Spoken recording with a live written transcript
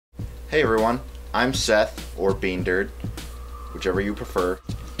Hey everyone, I'm Seth, or Beandurd, whichever you prefer.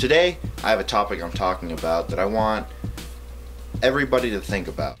 Today, I have a topic I'm talking about that I want everybody to think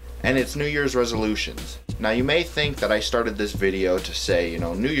about, and it's New Year's resolutions. Now you may think that I started this video to say,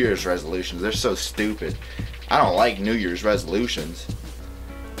 New Year's resolutions, they're so stupid. I don't like New Year's resolutions.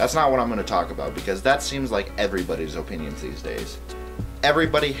 That's not what I'm going to talk about, because that seems like everybody's opinions these days.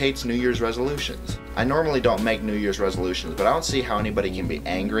 Everybody hates New Year's resolutions. I normally don't make New Year's resolutions, but I don't see how anybody can be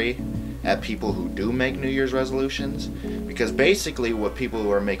angry at people who do make New Year's resolutions, because basically what people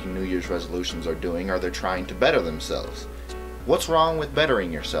who are making New Year's resolutions are doing are they're trying to better themselves. What's wrong with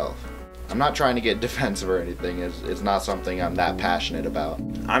bettering yourself? I'm not trying to get defensive or anything. It's not something I'm that passionate about.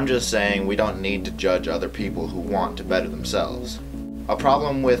 I'm just saying we don't need to judge other people who want to better themselves. A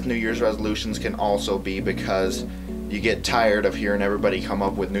problem with New Year's resolutions can also be because you get tired of hearing everybody come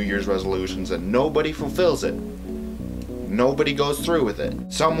up with New Year's resolutions and nobody fulfills it. Nobody goes through with it.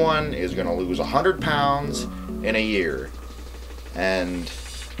 Someone is going to lose 100 pounds in a year, and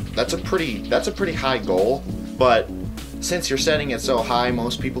that's a pretty high goal, but since you're setting it so high,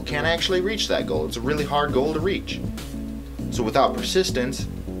 most people can't actually reach that goal. It's a really hard goal to reach. So without persistence,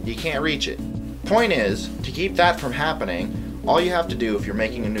 you can't reach it. Point is, to keep that from happening, all you have to do if you're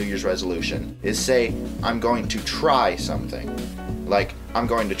making a New Year's resolution is say, I'm going to try something. Like, I'm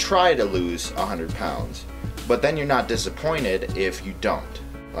going to try to lose 100 pounds. But then you're not disappointed if you don't.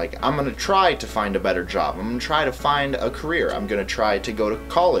 Like, I'm going to try to find a better job. I'm going to try to find a career. I'm going to try to go to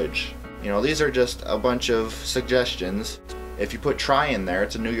college. These are just a bunch of suggestions. If you put try in there,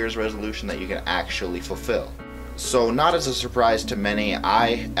 it's a New Year's resolution that you can actually fulfill. So not as a surprise to many,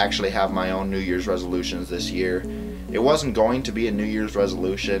 I actually have my own New Year's resolutions this year. It wasn't going to be a New Year's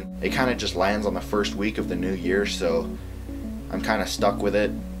resolution. It kind of just lands on the first week of the new year, so I'm kind of stuck with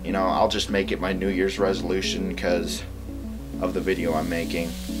it. I'll just make it my New Year's resolution because of the video I'm making.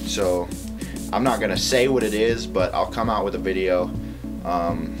 So I'm not gonna say what it is, but I'll come out with a video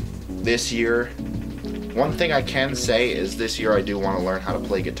this year. One thing I can say is this year I do want to learn how to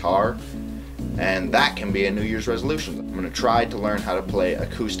play guitar, and that can be a New Year's resolution. I'm gonna try to learn how to play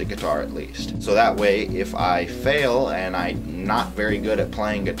acoustic guitar at least. So that way, if I fail and I'm not very good at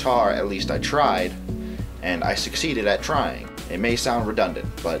playing guitar, at least I tried, and I succeeded at trying. It may sound redundant,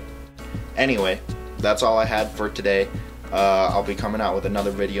 but anyway, that's all I had for today. I'll be coming out with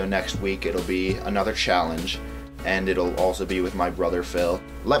another video next week. It'll be another challenge, and it'll also be with my brother Phil.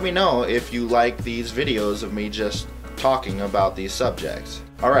 Let me know if you like these videos of me just talking about these subjects.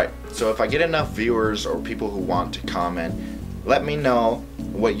 Alright, so if I get enough viewers or people who want to comment, let me know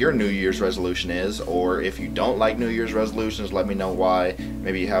what your New Year's resolution is, or if you don't like New Year's resolutions, let me know why.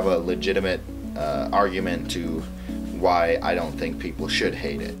 Maybe you have a legitimate argument to why I don't think people should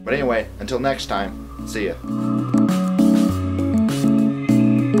hate it. But anyway, until next time, see ya.